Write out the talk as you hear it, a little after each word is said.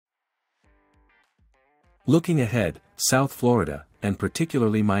Looking ahead, South Florida, and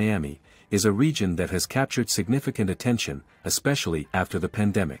particularly Miami, is a region that has captured significant attention, especially after the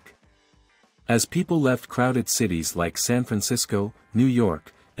pandemic. As people left crowded cities like San Francisco, New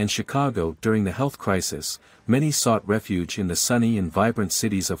York, and Chicago during the health crisis, many sought refuge in the sunny and vibrant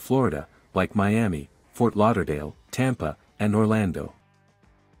cities of Florida, like Miami, Fort Lauderdale, Tampa, and Orlando.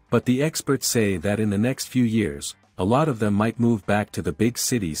 But the experts say that in the next few years, a lot of them might move back to the big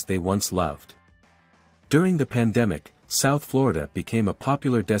cities they once loved. During the pandemic, South Florida became a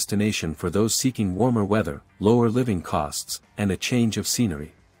popular destination for those seeking warmer weather, lower living costs, and a change of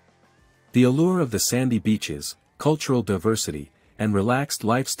scenery. The allure of the sandy beaches, cultural diversity, and relaxed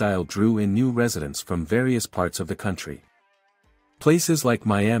lifestyle drew in new residents from various parts of the country. Places like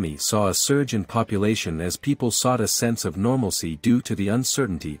Miami saw a surge in population as people sought a sense of normalcy due to the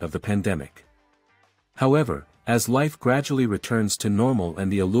uncertainty of the pandemic. However, as life gradually returns to normal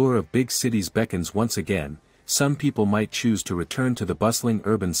and the allure of big cities beckons once again, some people might choose to return to the bustling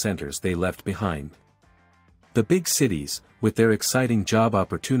urban centers they left behind. The big cities, with their exciting job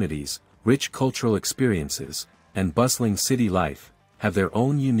opportunities, rich cultural experiences, and bustling city life, have their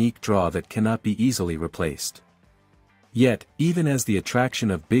own unique draw that cannot be easily replaced. Yet, even as the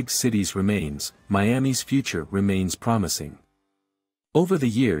attraction of big cities remains, Miami's future remains promising. Over the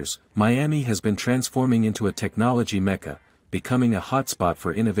years, Miami has been transforming into a technology mecca, becoming a hotspot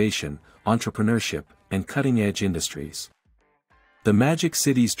for innovation, entrepreneurship, and cutting-edge industries. The Magic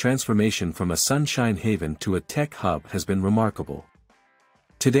City's transformation from a sunshine haven to a tech hub has been remarkable.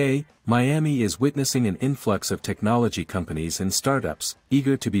 Today, Miami is witnessing an influx of technology companies and startups,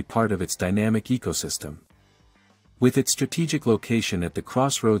 eager to be part of its dynamic ecosystem. With its strategic location at the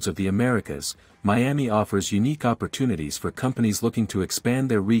crossroads of the Americas, Miami offers unique opportunities for companies looking to expand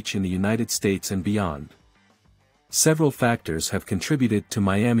their reach in the United States and beyond. Several factors have contributed to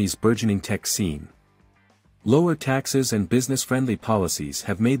Miami's burgeoning tech scene. Lower taxes and business-friendly policies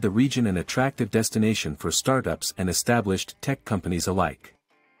have made the region an attractive destination for startups and established tech companies alike.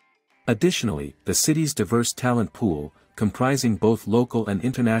 Additionally, the city's diverse talent pool, comprising both local and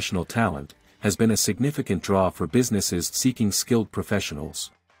international talent, has been a significant draw for businesses seeking skilled professionals.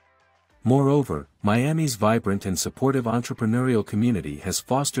 Moreover, Miami's vibrant and supportive entrepreneurial community has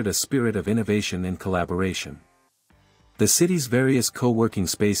fostered a spirit of innovation and collaboration. The city's various co-working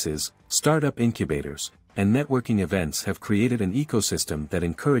spaces, startup incubators, and networking events have created an ecosystem that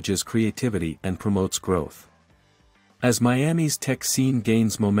encourages creativity and promotes growth. As Miami's tech scene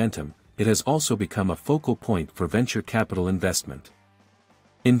gains momentum, it has also become a focal point for venture capital investment.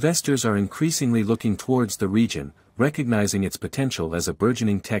 Investors are increasingly looking towards the region, recognizing its potential as a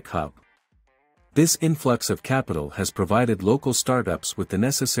burgeoning tech hub. This influx of capital has provided local startups with the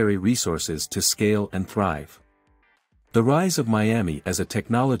necessary resources to scale and thrive. The rise of Miami as a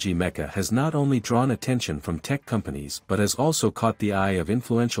technology mecca has not only drawn attention from tech companies but has also caught the eye of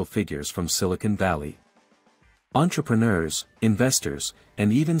influential figures from Silicon Valley. Entrepreneurs, investors,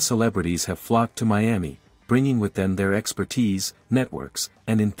 and even celebrities have flocked to Miami, bringing with them their expertise, networks,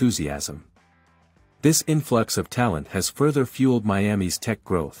 and enthusiasm. This influx of talent has further fueled Miami's tech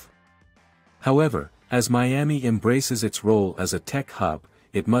growth. However, as Miami embraces its role as a tech hub,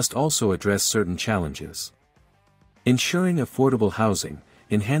 it must also address certain challenges. Ensuring affordable housing,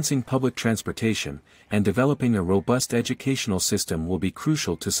 enhancing public transportation, and developing a robust educational system will be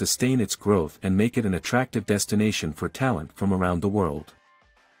crucial to sustain its growth and make it an attractive destination for talent from around the world.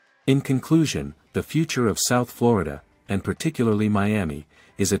 In conclusion, the future of South Florida, and particularly Miami,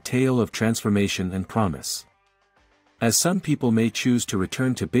 is a tale of transformation and promise. As some people may choose to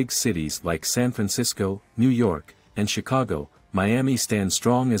return to big cities like San Francisco, New York, and Chicago, Miami stands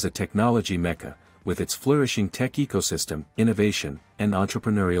strong as a technology mecca, with its flourishing tech ecosystem, innovation, and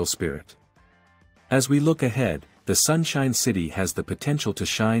entrepreneurial spirit. As we look ahead, the Sunshine City has the potential to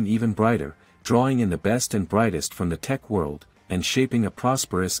shine even brighter, drawing in the best and brightest from the tech world, and shaping a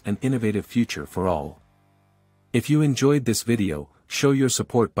prosperous and innovative future for all. If you enjoyed this video, show your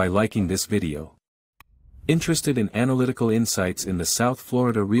support by liking this video. Interested in analytical insights in the South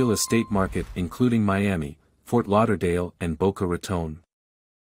Florida real estate market including Miami, Fort Lauderdale and Boca Raton?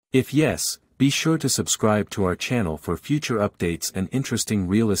 If yes, be sure to subscribe to our channel for future updates and interesting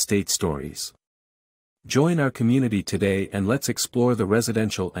real estate stories. Join our community today and let's explore the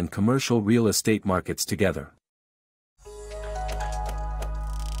residential and commercial real estate markets together.